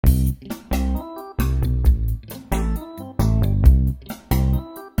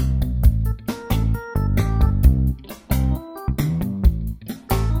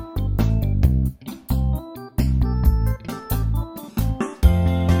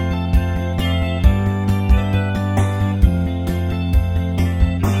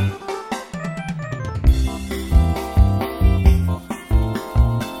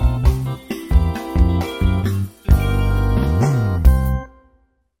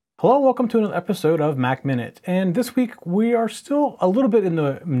Hello, welcome to another episode of Mac Minute. And this week we are still a little bit in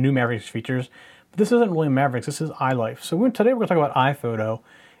the new Mavericks features, but this isn't really Mavericks, this is iLife. So today we're going to talk about iPhoto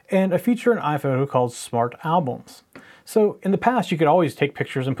and a feature in iPhoto called Smart Albums. So in the past you could always take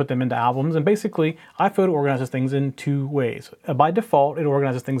pictures and put them into albums, and basically iPhoto organizes things in two ways. By default, it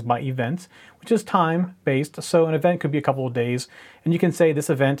organizes things by events, which is time-based. So an event could be a couple of days, and you can say this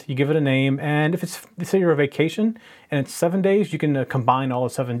event, you give it a name, and if it's, say you're on vacation and it's 7 days, you can combine all the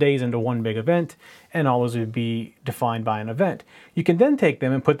 7 days into one big event, and all those would be defined by an event. You can then take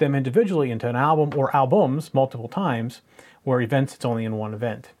them and put them individually into an album or albums multiple times, where events, it's only in one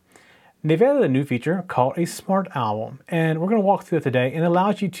event. They've added a new feature called a Smart Album, and we're going to walk through it today, and it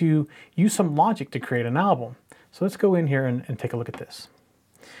allows you to use some logic to create an album. So let's go in here and take a look at this.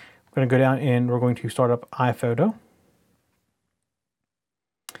 We're going to go down and we're going to start up iPhoto.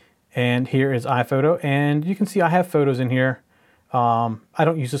 And here is iPhoto, and you can see I have photos in here. I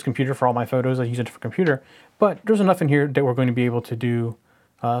don't use this computer for all my photos, I use a different computer, but there's enough in here that we're going to be able to do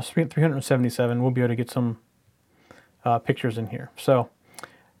 377. We'll be able to get some pictures in here. So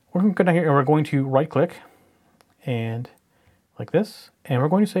we're going to go down here and we're going to right click and like this, and we're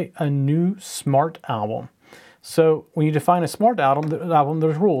going to say a new Smart Album. So when you define a Smart Album,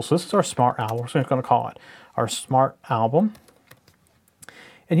 there's rules. So this is our Smart Album. We're just going to call it our Smart Album.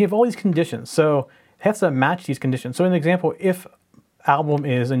 And you have all these conditions. So it has to match these conditions. So in the example, if album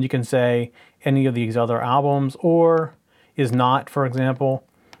is, and you can say any of these other albums, or is not, for example,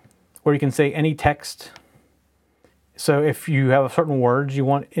 or you can say any text. So if you have certain words you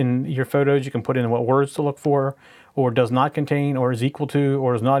want in your photos, you can put in what words to look for, or does not contain, or is equal to,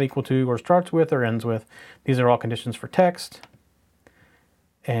 or is not equal to, or starts with, or ends with. These are all conditions for text.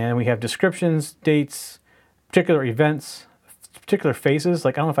 And we have descriptions, dates, particular events, particular faces.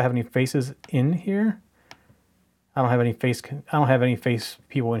 Like I don't know if I have any faces in here. I don't have any face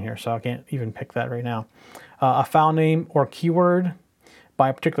people in here, so I can't even pick that right now. A file name or keyword. By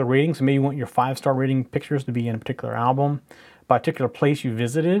a particular rating, so maybe you want your 5-star rating pictures to be in a particular album, by a particular place you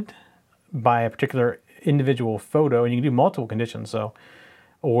visited, by a particular individual photo, and you can do multiple conditions, so,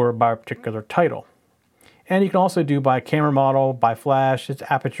 or by a particular title. And you can also do by camera model, by flash, its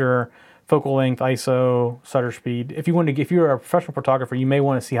aperture, focal length, ISO, shutter speed. If you're a professional photographer, you may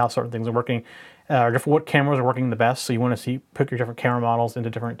want to see how certain things are working, what cameras are working the best. So you want to pick your different camera models into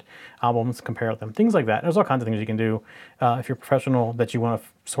different albums, compare them, things like that. There's all kinds of things you can do if you're a professional that you want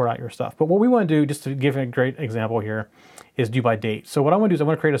to sort out your stuff. But what we want to do, just to give a great example here, is do by date. So what I want to do is I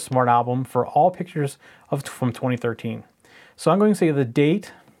want to create a Smart Album for all pictures from 2013. So I'm going to say the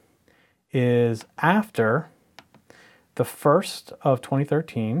date is after the 1st of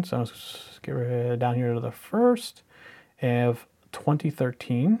 2013. So let's get rid down here to the 1st of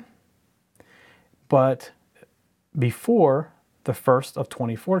 2013. But before the 1st of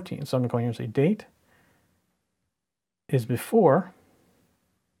 2014. So I'm going to go here and say date is before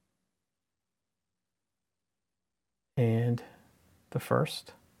and the 1st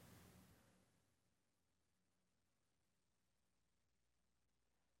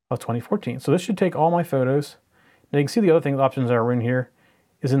of 2014. So this should take all my photos. Now you can see the other things, options that are in here,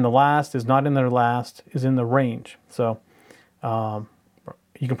 is in the last, is not in the last, is in the range. So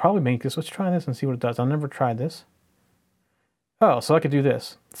you can probably make this. Let's try this and see what it does. I've never tried this. Oh, so I could do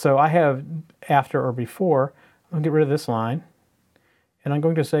this. So I have after or before. I'm going to get rid of this line. And I'm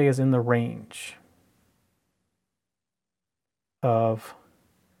going to say is in the range of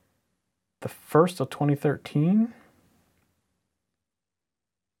the 1st of 2013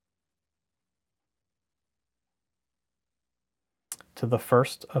 to the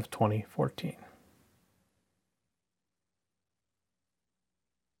 1st of 2014.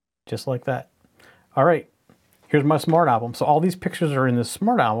 Just like that. All right, here's my Smart Album. So all these pictures are in this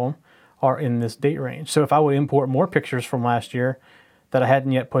Smart Album are in this date range. So if I would import more pictures from last year that I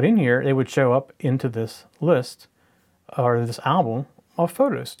hadn't yet put in here, they would show up into this list or this album of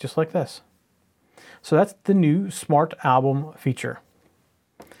photos, just like this. So that's the new Smart Album feature.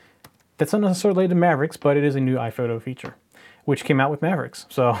 That's not necessarily related to Mavericks, but it is a new iPhoto feature, which came out with Mavericks.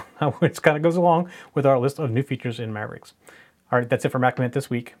 So it kind of goes along with our list of new features in Mavericks. All right, that's it for Mac Minute this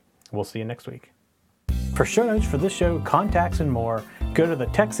week. We'll see you next week. For show notes for this show, contacts, and more, go to the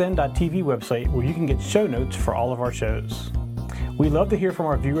techzen.tv website where you can get show notes for all of our shows. We love to hear from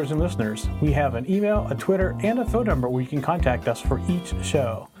our viewers and listeners. We have an email, a Twitter, and a phone number where you can contact us for each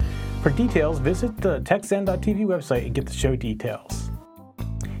show. For details, visit the techzen.tv website and get the show details.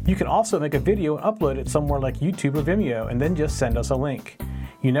 You can also make a video and upload it somewhere like YouTube or Vimeo, and then just send us a link.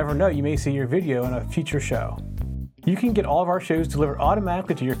 You never know, you may see your video in a future show. You can get all of our shows delivered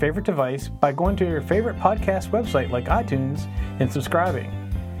automatically to your favorite device by going to your favorite podcast website like iTunes and subscribing.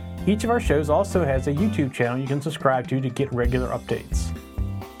 Each of our shows also has a YouTube channel you can subscribe to get regular updates.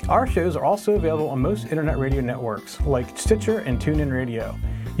 Our shows are also available on most internet radio networks like Stitcher and TuneIn Radio.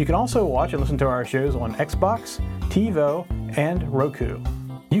 You can also watch and listen to our shows on Xbox, TiVo, and Roku.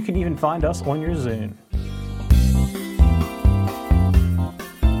 You can even find us on your Zune.